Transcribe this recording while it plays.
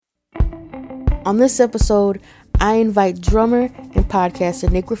On this episode, I invite drummer and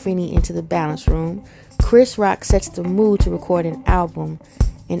podcaster Nick Ruffini into the Balance Room. Chris Rock sets the mood to record an album.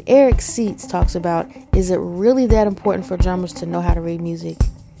 And Eric Seats talks about, is it really that important for drummers to know how to read music?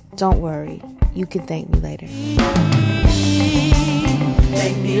 Don't worry, you can thank me later.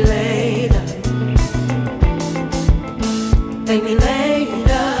 Thank me later. Thank me later.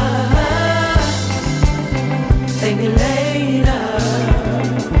 Thank me later. Thank me later.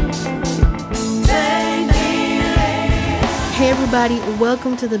 Hey everybody,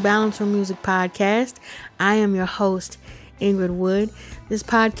 welcome to the Balance Room Music Podcast. I am your host, Ingrid Wood. This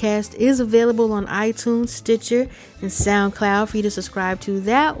podcast is available on iTunes, Stitcher, and SoundCloud for you to subscribe to.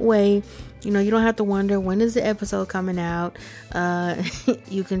 That way, you don't have to wonder when is the episode coming out.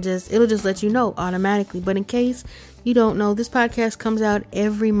 It'll just let you know automatically. But in case you don't know, this podcast comes out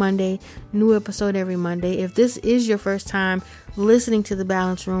every Monday, new episode every Monday. If this is your first time listening to the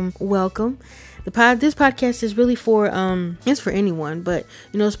Balance Room, welcome. This podcast is really for it's for anyone, but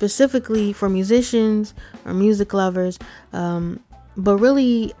specifically for musicians or music lovers, but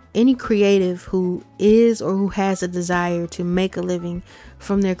really any creative who is or who has a desire to make a living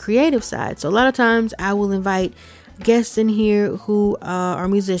from their creative side. So a lot of times I will invite guests in here who are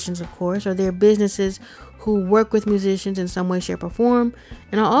musicians, of course, or their businesses who work with musicians in some way, shape, or form.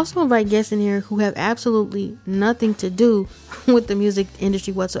 And I'll also invite guests in here who have absolutely nothing to do with the music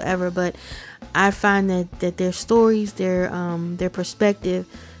industry whatsoever, but I find that their stories, their perspective,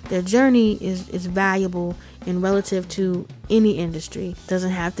 their journey is valuable and relative to any industry.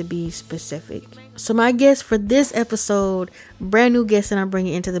 Doesn't have to be specific. So my guest for this episode, brand new guest that I'm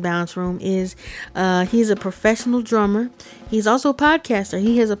bringing into the Balance Room, is he's a professional drummer. He's also a podcaster.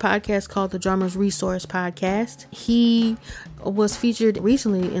 He has a podcast called the Drummer's Resource Podcast. He was featured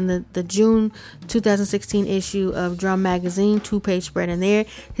recently in the June 2016 issue of Drum Magazine, 2-page spread in there.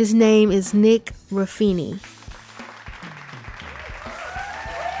 His name is Nick Ruffini.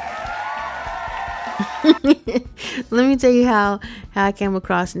 Let me tell you how I came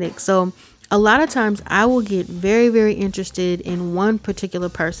across Nick. So a lot of times I will get very, very interested in one particular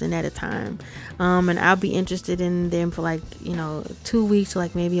person at a time. And I'll be interested in them for 2 weeks to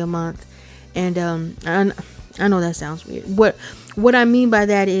maybe a month. And I know that sounds weird. What I mean by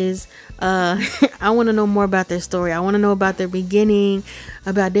that is I want to know more about their story. I want to know about their beginning,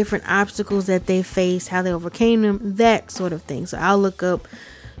 about different obstacles that they faced, how they overcame them, that sort of thing. So I'll look up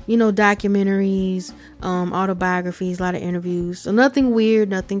documentaries, autobiographies, a lot of interviews. So nothing weird,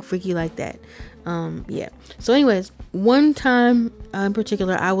 nothing freaky like that. So anyways, one time in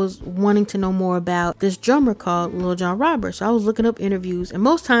particular, I was wanting to know more about this drummer called Lil Jon Roberts. So I was looking up interviews, and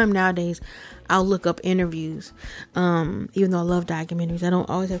most time nowadays, I'll look up interviews. Even though I love documentaries, I don't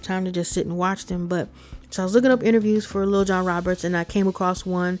always have time to just sit and watch them. So I was looking up interviews for Lil Jon Roberts, and I came across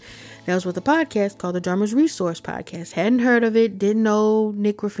one that was with a podcast called the Drummer's Resource Podcast. Hadn't heard of it, didn't know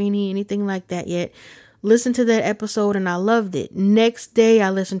Nick Ruffini, anything like that yet. Listened to that episode and I loved it. Next day, I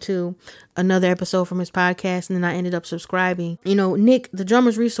listened to another episode from his podcast, and then I ended up subscribing. Nick, the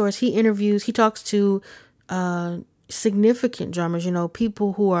Drummer's Resource, he talks to significant drummers,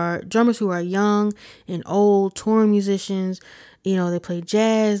 drummers who are young and old, touring musicians. They play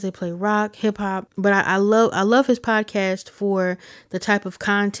jazz, they play rock, hip hop, but I love his podcast for the type of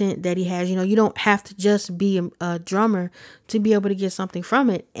content that he has. You don't have to just be a drummer to be able to get something from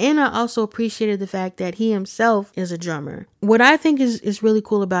it. And I also appreciated the fact that he himself is a drummer. What I think is really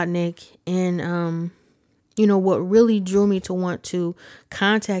cool about Nick, and what really drew me to want to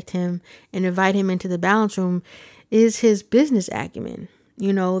contact him and invite him into the Balance Room is his business acumen.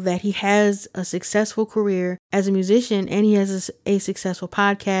 That he has a successful career as a musician, and he has a successful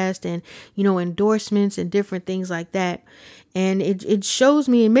podcast and, endorsements and different things like that. And it shows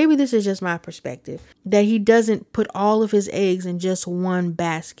me, and maybe this is just my perspective, that he doesn't put all of his eggs in just one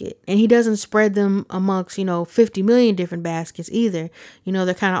basket, and he doesn't spread them amongst, 50 million different baskets either.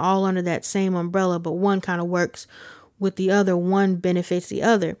 They're kind of all under that same umbrella, but one kind of works with the other. One benefits the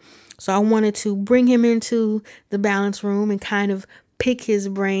other. So I wanted to bring him into the Balance Room and kind of pick his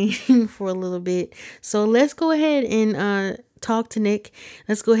brain for a little bit. So let's go ahead and talk to Nick.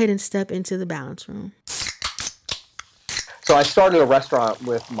 Let's go ahead and step into the Balance Room. So I started a restaurant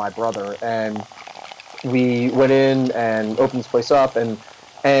with my brother, and we went in and opened this place up, and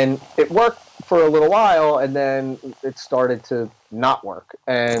it worked for a little while, and then it started to not work,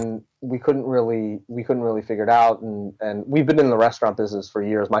 and we couldn't really figure it out. And we've been in the restaurant business for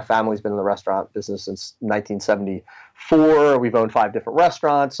years. My family's been in the restaurant business since 1974. We've owned 5 different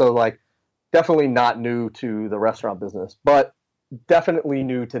restaurants, so definitely not new to the restaurant business, but definitely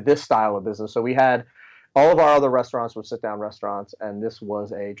new to this style of business. So we had all of our other restaurants were sit-down restaurants, and this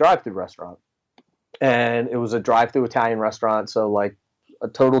was a drive-through restaurant. and it was a drive-through Italian restaurant. So like a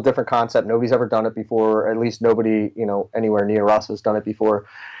total different concept. Nobody's ever done it before. At least nobody, anywhere near us has done it before.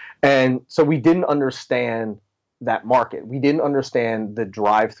 And so we didn't understand that market. We didn't understand the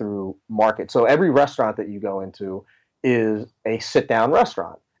drive-through market. So every restaurant that you go into is a sit-down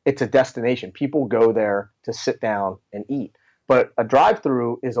restaurant. It's a destination. People go there to sit down and eat. But a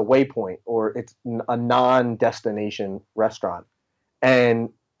drive-through is a waypoint, or it's a non-destination restaurant. And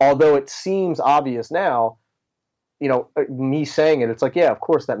although it seems obvious now, me saying it, it's like, yeah, of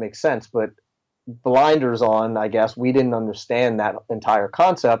course that makes sense. But blinders on, I guess, we didn't understand that entire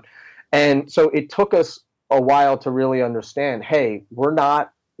concept. And so it took us a while to really understand, hey, we're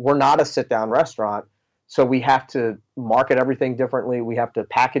not a sit-down restaurant. So we have to market everything differently. We have to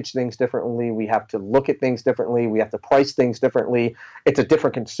package things differently. We have to look at things differently. We have to price things differently. It's a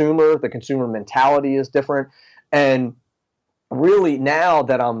different consumer. The consumer mentality is different. And really, now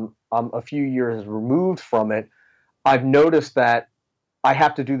that I'm a few years removed from it, I've noticed that I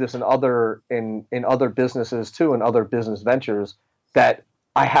have to do this in other businesses too, in other business ventures, that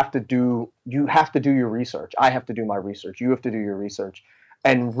you have to do your research. I have to do my research. You have to do your research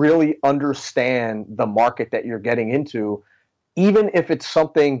and really understand the market that you're getting into. Even if it's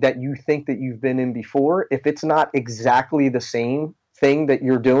something that you think that you've been in before, if it's not exactly the same thing that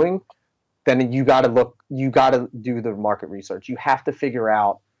you're doing, then you got to do the market research. You have to figure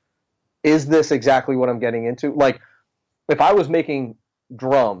out, is this exactly what I'm getting into? Like, if I was making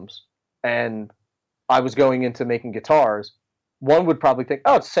drums and I was going into making guitars, one would probably think,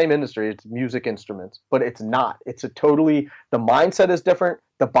 oh, it's the same industry, it's music instruments, but it's not. It's the mindset is different,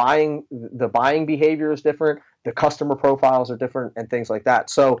 the buying behavior is different, the customer profiles are different, and things like that.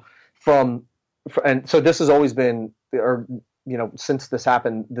 So so this has always been, since this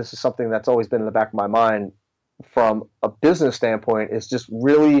happened, this is something that's always been in the back of my mind from a business standpoint, is just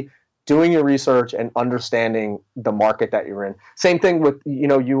really doing your research and understanding the market that you're in. Same thing with,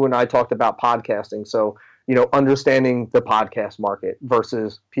 you and I talked about podcasting. So, understanding the podcast market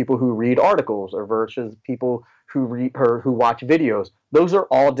versus people who read articles or versus people who read or who watch videos. Those are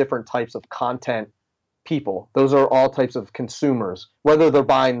all different types of content people. Those are all types of consumers. Whether they're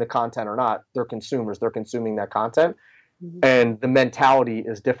buying the content or not, they're consumers. They're consuming that content. Mm-hmm. And the mentality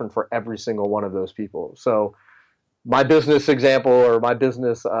is different for every single one of those people. So my business example or my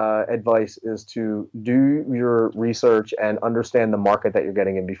business advice is to do your research and understand the market that you're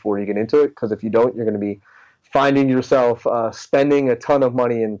getting in before you get into it. Because if you don't, you're going to be finding yourself spending a ton of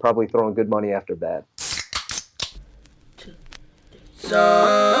money and probably throwing good money after bad.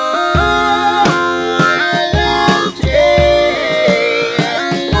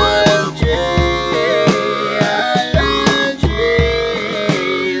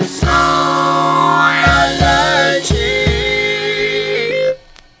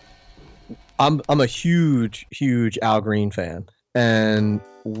 I'm a huge Al Green fan, and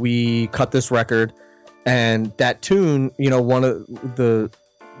we cut this record, and that tune, one of the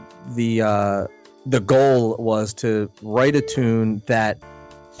goal was to write a tune that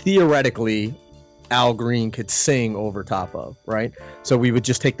theoretically Al Green could sing over top of, right? So we would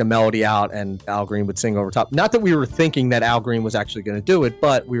just take the melody out and Al Green would sing over top. Not that we were thinking that Al Green was actually going to do it,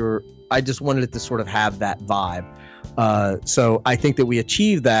 but I just wanted it to sort of have that vibe. So I think that we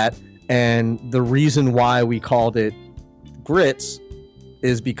achieved that. And the reason why we called it Grits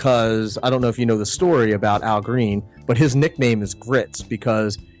is because, I don't know if you know the story about Al Green, but his nickname is Grits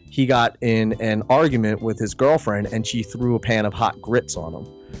because he got in an argument with his girlfriend and she threw a pan of hot grits on him.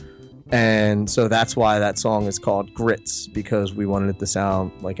 And so that's why that song is called Grits, because we wanted it to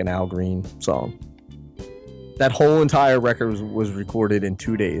sound like an Al Green song. That whole entire record was recorded in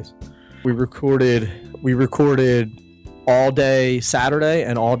 2 days. We recorded all day Saturday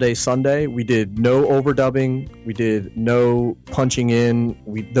and all day Sunday. We did no overdubbing. We did no punching in.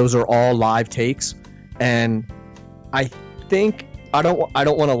 Those are all live takes. And I think, I don't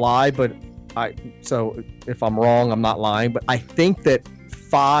want to lie, but so if I'm wrong, I'm not lying, but I think that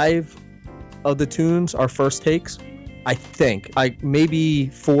 5 of the tunes are first takes. I think maybe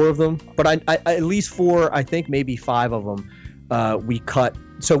 4 of them, but I at least 4, I think maybe 5 of them we cut.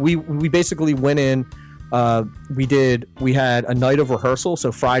 So we basically went in. We had a night of rehearsal.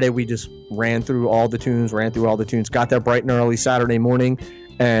 So Friday we just ran through all the tunes, got there bright and early Saturday morning,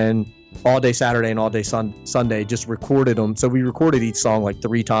 and all day Saturday and all day Sunday just recorded them. So we recorded each song like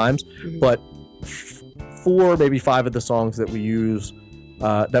 3 times, but 4, maybe 5 of the songs that we use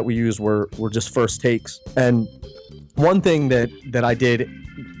were just first takes. And one thing that I did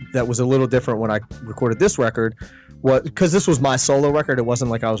that was a little different when I recorded this record what, because this was my solo record. It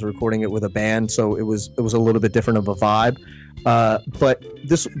wasn't like I was recording it with a band, so it was a little bit different of a vibe. But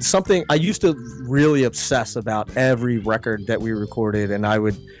this something I used to really obsess about every record that we recorded, and I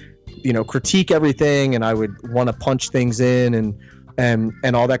would, critique everything, and I would want to punch things in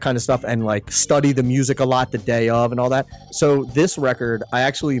and all that kind of stuff, and like study the music a lot the day of and all that. So this record, I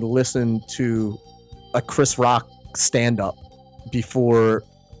actually listened to a Chris Rock stand-up before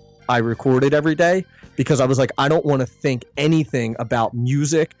I recorded every day, because I was like, I don't want to think anything about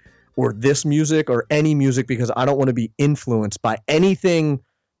music or this music or any music, because I don't want to be influenced by anything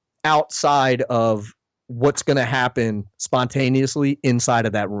outside of what's going to happen spontaneously inside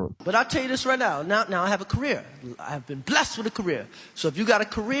of that room. But I'll tell you this right now. Now I have a career. I have been blessed with a career. So if you got a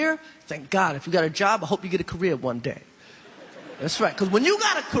career, thank God. If you got a job, I hope you get a career one day. That's right. Because when you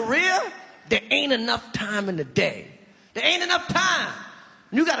got a career, there ain't enough time in the day. There ain't enough time.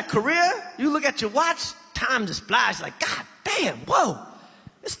 When you got a career, you look at your watch, time just flies. You're like, God damn, whoa,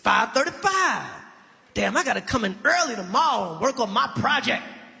 it's 5:35. Damn, I got to come in early tomorrow and work on my project.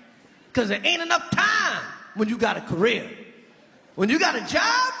 Because there ain't enough time when you got a career. When you got a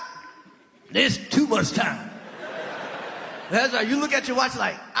job, there's too much time. That's right. You look at your watch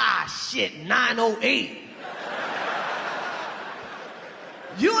like, shit, 9:08.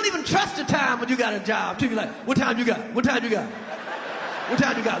 You don't even trust the time when you got a job. You be like, what time you got? What time you got? What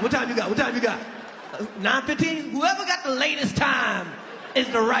time you got? What time you got? What time you got? 9:15? Whoever got the latest time is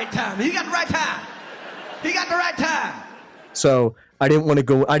the right time. He got the right time. He got the right time. So I didn't want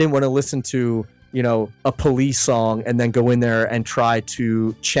to listen to, a Police song and then go in there and try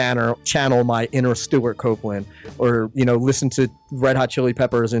to channel my inner Stuart Copeland, or, listen to Red Hot Chili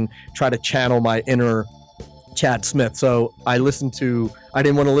Peppers and try to channel my inner Chad Smith. So I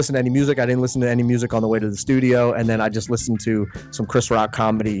didn't want to listen to any music. I didn't listen to any music on the way to the studio. And then I just listened to some Chris Rock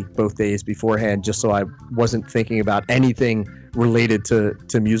comedy both days beforehand, just so I wasn't thinking about anything related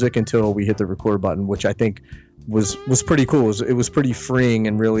to music until we hit the record button, which I think was pretty cool. It was pretty freeing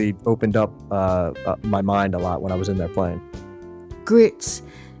and really opened up my mind a lot when I was in there playing. Grits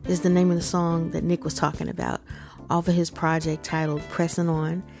is the name of the song that Nick was talking about, off of his project titled Pressin'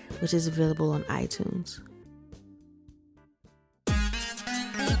 On, which is available on iTunes.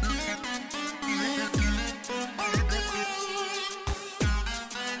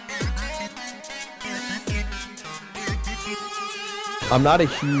 I'm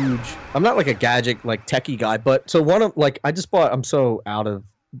not like a gadget, like techie guy, but so I'm so out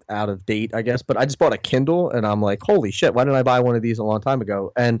of date, I guess, but I just bought a Kindle, and I'm like, holy shit, why didn't I buy one of these a long time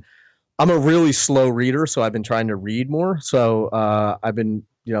ago? And I'm a really slow reader, so I've been trying to read more. So I've been,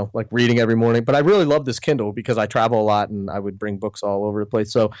 like reading every morning, but I really love this Kindle because I travel a lot and I would bring books all over the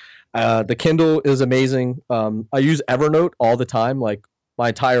place. So the Kindle is amazing. I use Evernote all the time. Like my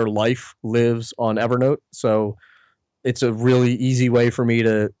entire life lives on Evernote. So it's a really easy way for me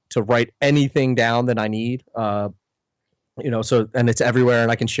to write anything down that I need, and it's everywhere,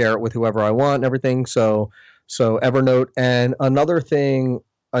 and I can share it with whoever I want and everything. So Evernote. And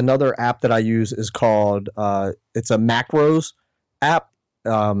another app that I use is called, it's a macros app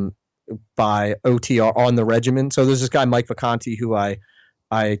by OTR, On the Regimen. So there's this guy, Mike Vacanti, who I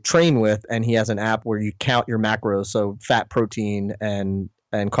train with, and he has an app where you count your macros, so fat, protein, and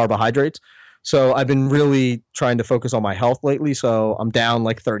carbohydrates. So I've been really trying to focus on my health lately. So I'm down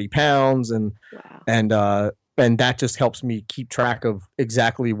like 30 pounds, and that just helps me keep track of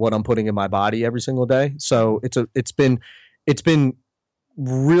exactly what I'm putting in my body every single day. So it's been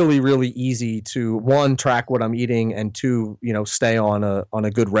really, really easy to, one, track what I'm eating, and two, stay on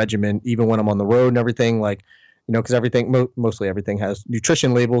a good regimen, even when I'm on the road and everything, like, because mostly everything has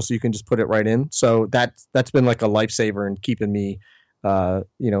nutrition labels, so you can just put it right in. So that's been like a lifesaver in keeping me,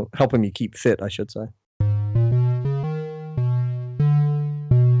 helping me keep fit, I should say.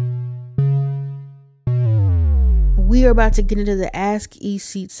 We are about to get into the Ask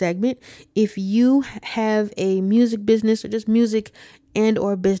E-Seat segment. If you have a music business, or just music and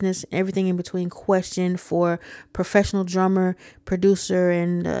or business, everything in between, question for professional drummer, producer,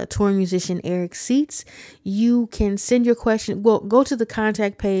 and touring musician Eric Seats, you can send your question. Well, go to the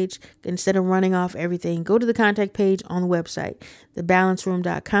contact page. Instead of running off everything, go to the contact page on the website,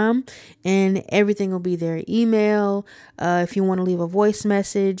 thebalanceroom.com, and everything will be there. Email, if you want to leave a voice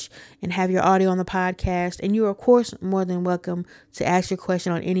message and have your audio on the podcast. And you're, of course, more than welcome to ask your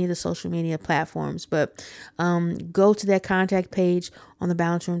question on any of the social media platforms. But go to that contact page on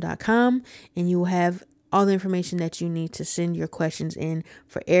thebalanceroom.com, and you will have all the information that you need to send your questions in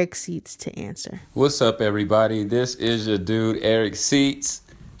for Eric Seats to answer. What's up, everybody? This is your dude, Eric Seats.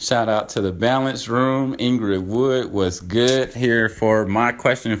 Shout out to the Balance Room. Ingrid Wood was good here for my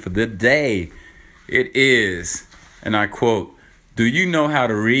question for the day. It is, and I quote, "Do you know how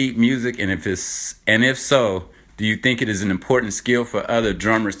to read music? And if so, do you think it is an important skill for other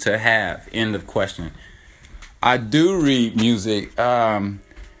drummers to have?" End of question. I do read music, and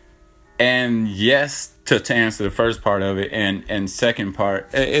yes, to answer the first part of it, and second part,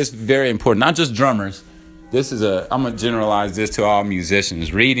 it's very important. Not just drummers. I'm gonna generalize this to all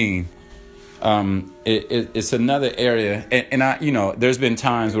musicians. Reading, it's another area, and I, there's been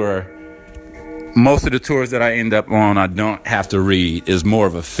times where most of the tours that I end up on, I don't have to read. It's more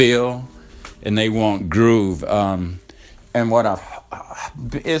of a feel, and they want groove. And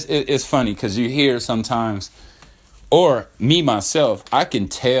it's funny because you hear sometimes, or me myself, I can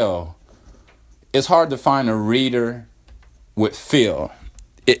tell. It's hard to find a reader with feel.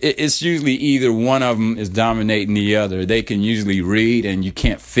 It's usually either one of them is dominating the other. They can usually read and you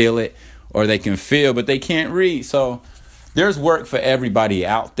can't feel it, or they can feel but they can't read. So there's work for everybody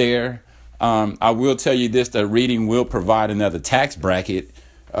out there. I will tell you this, that reading will provide another tax bracket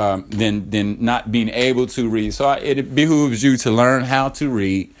than not being able to read. So it behooves you to learn how to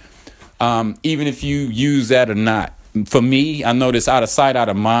read, even if you use that or not. For me, I noticed out of sight, out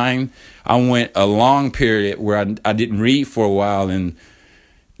of mind. I went a long period where I didn't read for a while and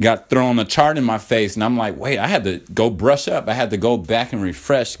got thrown a chart in my face. And I'm like, wait, I had to go brush up. I had to go back and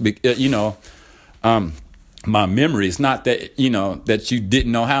refresh, my memory. It's not that, that you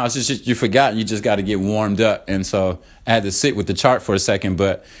didn't know how. It's just you forgot. You just got to get warmed up. And so I had to sit with the chart for a second,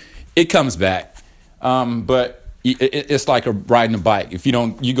 but it comes back. But it's like riding a bike. If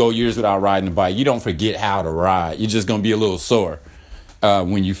you go years without riding a bike, you don't forget how to ride. You're just going to be a little sore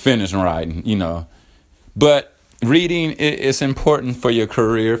when you finish riding, But reading is important for your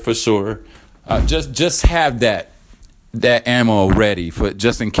career for sure. Just have that ammo ready for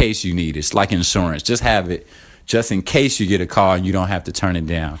just in case you need it. It's like insurance. Just have it just in case you get a call and you don't have to turn it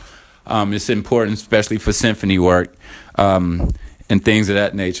down. It's important, especially for symphony work. And things of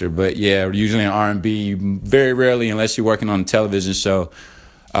that nature. But yeah, usually in R&B, very rarely, unless you're working on a television show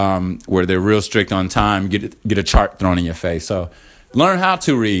where they're real strict on time, get a chart thrown in your face. So learn how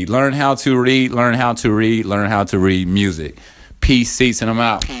to read, learn how to read, learn how to read, learn how to read music. Peace, seats, and I'm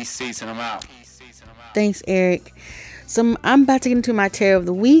out. Thanks, Eric. So I'm about to get into my Terror of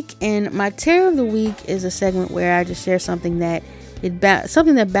the Week, and my Terror of the Week is a segment where I just share something that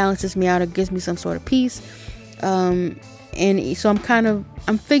balances me out or gives me some sort of peace. And so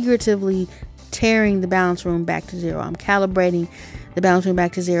I'm figuratively tearing the balance room back to zero. I'm calibrating the balance room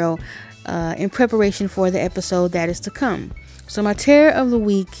back to zero in preparation for the episode that is to come. So my Terror of the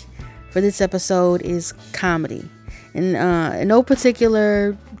Week for this episode is comedy. And no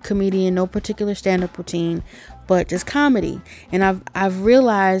particular comedian, no particular stand-up routine, but just comedy. And I've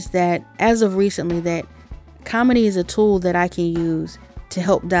realized that as of recently that comedy is a tool that I can use to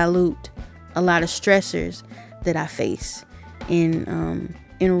help dilute a lot of stressors that I face in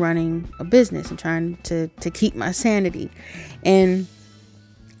running a business and trying to keep my sanity. And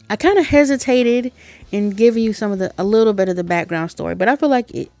I kind of hesitated in giving you a little bit of the background story, but I feel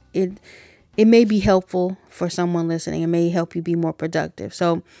like it may be helpful for someone listening. It may help you be more productive.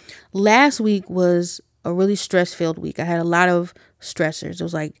 So last week was a really stress-filled week. I had a lot of stressors. It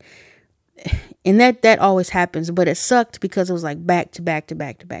was like, and that always happens, but it sucked because it was like back to back to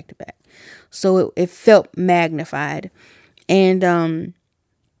back to back to back. So it felt magnified. And,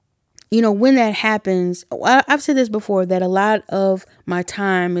 when that happens, I've said this before, that a lot of my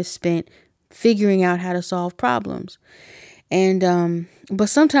time is spent figuring out how to solve problems. And, but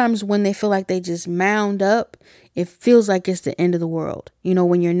sometimes when they feel like they just mound up, it feels like it's the end of the world.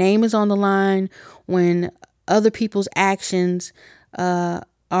 When your name is on the line, when other people's actions,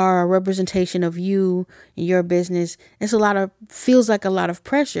 are a representation of you and your business, feels like a lot of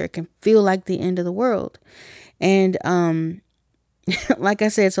pressure. It can feel like the end of the world. And, like I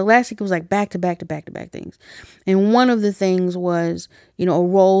said, so last week it was like back to back to back to back things. And one of the things was, a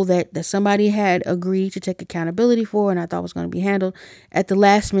role that somebody had agreed to take accountability for and I thought was going to be handled. At the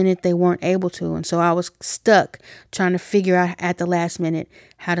last minute, they weren't able to. And so I was stuck trying to figure out at the last minute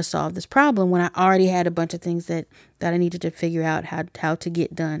how to solve this problem when I already had a bunch of things that I needed to figure out how to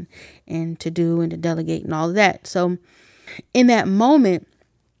get done and to do and to delegate and all of that. So in that moment,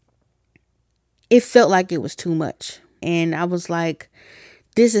 it felt like it was too much. And I was like,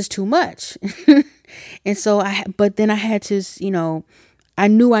 this is too much. And so but then I had to, I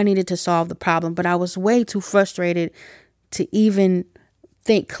knew I needed to solve the problem, but I was way too frustrated to even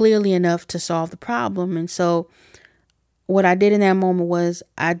think clearly enough to solve the problem. And so what I did in that moment was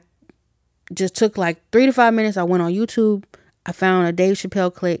I just took like 3 to 5 minutes. I went on YouTube. I found a Dave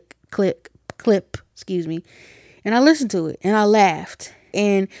Chappelle clip, and I listened to it and I laughed.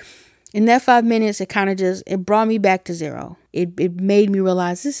 And In that 5 minutes, it brought me back to zero. It made me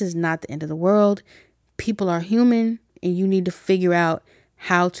realize this is not the end of the world. People are human, and you need to figure out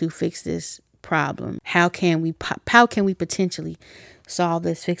how to fix this problem. How can we potentially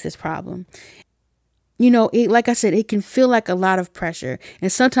fix this problem? Like I said, it can feel like a lot of pressure.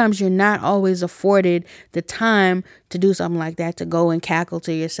 And sometimes you're not always afforded the time to do something like that, to go and cackle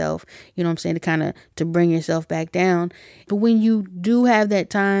to yourself, you know what I'm saying, to bring yourself back down. But when you do have that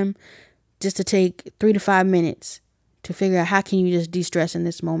time, just to take 3 to 5 minutes to figure out how can you just de-stress in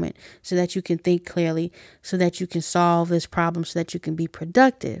this moment so that you can think clearly, so that you can solve this problem, so that you can be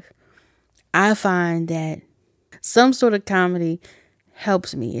productive. I find that some sort of comedy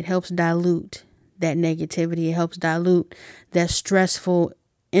helps me. It helps dilute that negativity. It helps dilute that stressful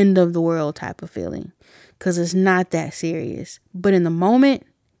end of the world type of feeling, because it's not that serious. But in the moment,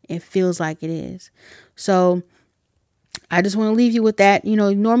 it feels like it is. So I just want to leave you with that.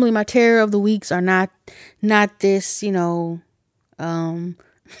 Normally my terror of the weeks are not this,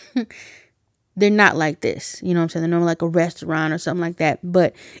 they're not like this, you know what I'm saying? They're normally like a restaurant or something like that.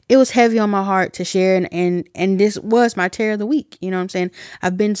 But it was heavy on my heart to share, and this was my terror of the week. You know what I'm saying?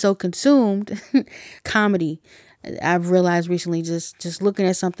 I've been so consumed comedy. I've realized recently just looking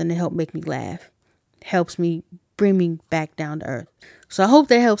at something to help make me laugh helps me bring me back down to earth. So I hope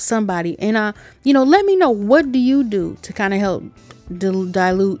that helps somebody. And let me know, what do you do to kind of help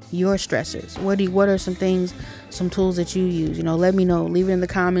dilute your stressors? What are some things, some tools that you use? Let me know. Leave it in the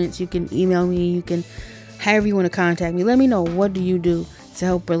comments. You can email me. You can, however you want to contact me. Let me know, what do you do to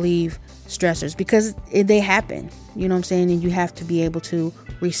help relieve stressors? Because they happen. You know what I'm saying? And you have to be able to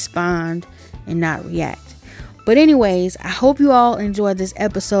respond and not react. But anyways, I hope you all enjoyed this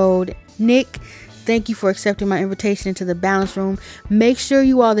episode. Nick, thank you for accepting my invitation into the Balance Room. Make sure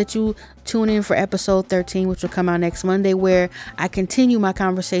that you tune in for episode 13, which will come out next Monday, where I continue my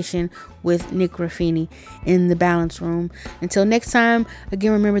conversation with Nick Ruffini in the Balance Room. Until next time,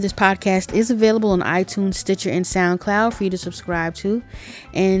 again, remember this podcast is available on iTunes, Stitcher, and SoundCloud for you to subscribe to.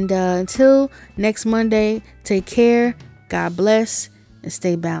 And until next Monday, take care, God bless, and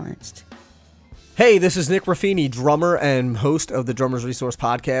stay balanced. Hey, this is Nick Ruffini, drummer and host of the Drummers Resource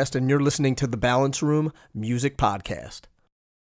Podcast, and you're listening to the Balance Room Music Podcast.